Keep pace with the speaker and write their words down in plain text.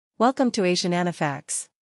Welcome to Asian Anifacts,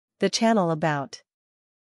 the channel about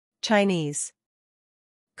Chinese,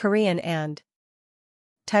 Korean and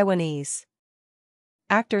Taiwanese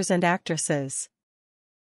actors and actresses.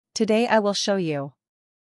 Today I will show you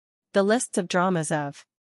the lists of dramas of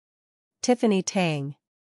Tiffany Tang.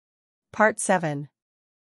 Part 7.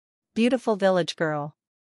 Beautiful Village Girl.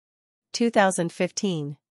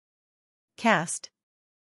 2015. Cast: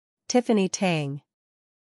 Tiffany Tang,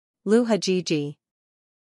 Lu Hajiji,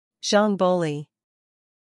 Zhang Boli,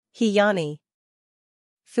 He Yani,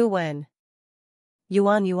 Fu Wen,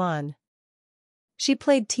 Yuan. She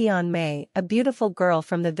played Tian Mei, a beautiful girl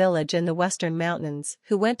from the village in the western mountains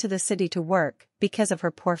who went to the city to work because of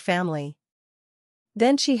her poor family.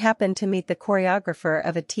 Then she happened to meet the choreographer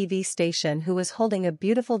of a TV station who was holding a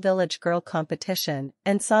beautiful village girl competition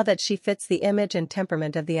and saw that she fits the image and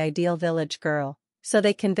temperament of the ideal village girl, so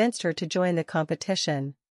they convinced her to join the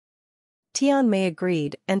competition. Tian Mei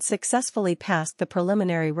agreed and successfully passed the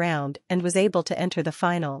preliminary round and was able to enter the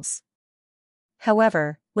finals.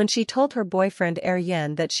 However, when she told her boyfriend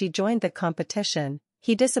Yen that she joined the competition,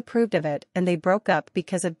 he disapproved of it and they broke up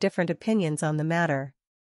because of different opinions on the matter.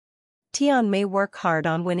 Tian Mei worked hard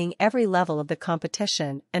on winning every level of the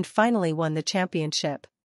competition and finally won the championship.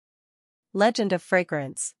 Legend of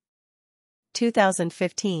Fragrance.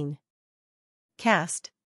 2015.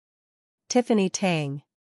 Cast: Tiffany Tang,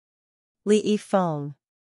 Li Yifeng,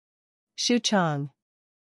 Xu Chang,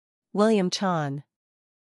 William Chan,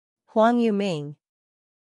 Huang Yuming,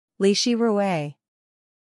 Li Shirui.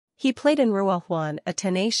 He played in Ruohuan, a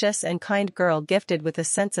tenacious and kind girl gifted with a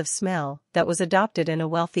sense of smell that was adopted in a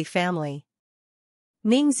wealthy family.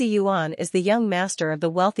 Ning Ziyuan is the young master of the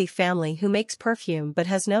wealthy family who makes perfume but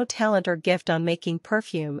has no talent or gift on making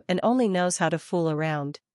perfume and only knows how to fool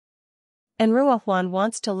around. And Ruohuan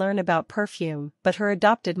wants to learn about perfume but her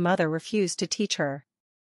adopted mother refused to teach her.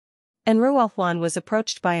 And Ruohuan was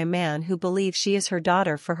approached by a man who believes she is her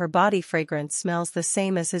daughter for her body fragrance smells the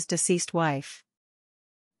same as his deceased wife.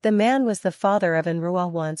 The man was the father of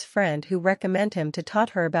Ruohuan's friend who recommended him to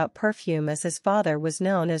taught her about perfume as his father was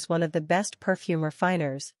known as one of the best perfume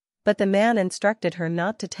refiners, but the man instructed her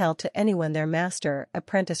not to tell to anyone their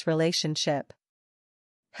master-apprentice relationship.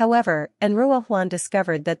 However, Ruohuan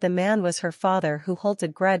discovered that the man was her father who holds a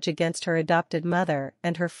grudge against her adopted mother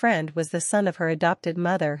and her friend was the son of her adopted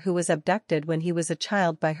mother who was abducted when he was a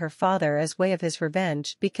child by her father as way of his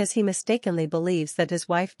revenge because he mistakenly believes that his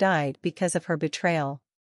wife died because of her betrayal.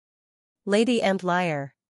 Lady and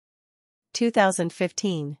Liar.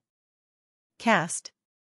 2015. Cast: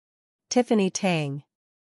 Tiffany Tang,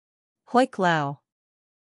 Hoik Lau,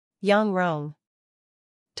 Yang Rong,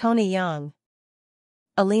 Tony Yang,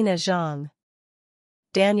 Alina Zhang,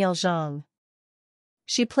 Daniel Zhang.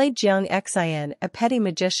 She played Jiang Xian, a petty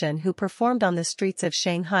magician who performed on the streets of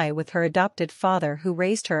Shanghai with her adopted father who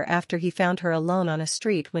raised her after he found her alone on a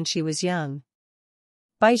street when she was young.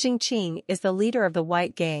 Bai Jingqing is the leader of the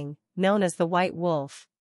White Gang, known as the White Wolf.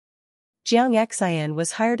 Jiang Xian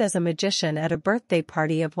was hired as a magician at a birthday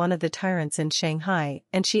party of one of the tyrants in Shanghai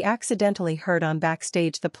and she accidentally heard on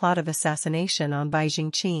backstage the plot of assassination on Bai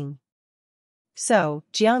Jingqing. So,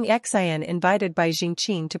 Jiang Xian invited Bai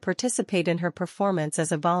Jingqing to participate in her performance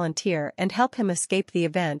as a volunteer and help him escape the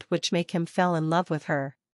event which make him fell in love with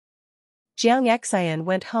her. Jiang Xian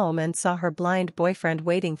went home and saw her blind boyfriend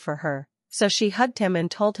waiting for her, so she hugged him and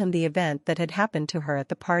told him the event that had happened to her at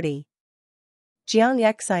the party. Jiang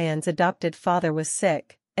Xian's adopted father was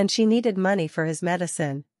sick, and she needed money for his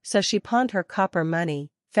medicine, so she pawned her copper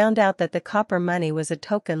money, found out that the copper money was a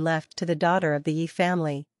token left to the daughter of the Yi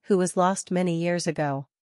family, who was lost many years ago.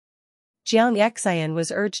 Jiang Xian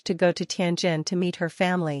was urged to go to Tianjin to meet her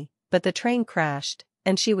family, but the train crashed,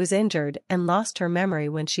 and she was injured and lost her memory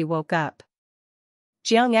when she woke up.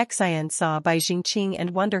 Jiang Xian saw Bai Jingqing and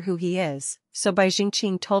wondered who he is, so Bai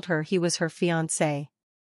Jingqing told her he was her fiancé.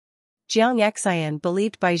 Jiang Xian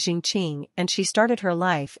believed Bai Jingqing and she started her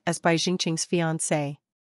life as Bai Jingqing's fiancé.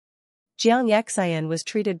 Jiang Xian was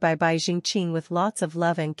treated by Bai Jingqing with lots of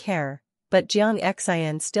love and care, but Jiang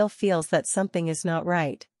Xian still feels that something is not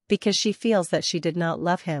right, because she feels that she did not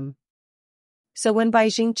love him. So when Bai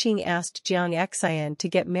Jingqing asked Jiang Xian to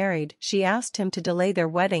get married, she asked him to delay their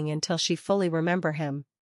wedding until she fully remember him.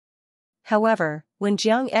 However, when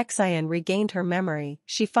Jiang Xian regained her memory,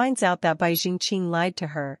 she finds out that Bai Jingqing lied to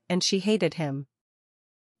her and she hated him.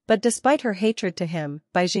 But despite her hatred to him,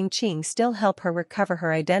 Bai Jingqing still helped her recover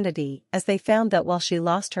her identity as they found that while she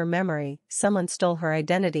lost her memory, someone stole her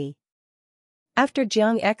identity. After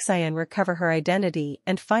Jiang Xian recovered her identity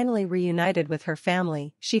and finally reunited with her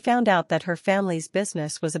family, she found out that her family's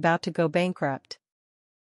business was about to go bankrupt.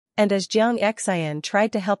 And as Jiang Xian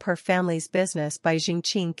tried to help her family's business by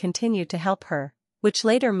Jingqing continued to help her, which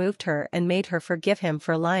later moved her and made her forgive him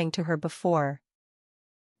for lying to her before.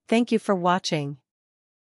 Thank you for watching.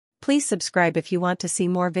 Please subscribe if you want to see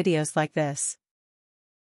more videos like this.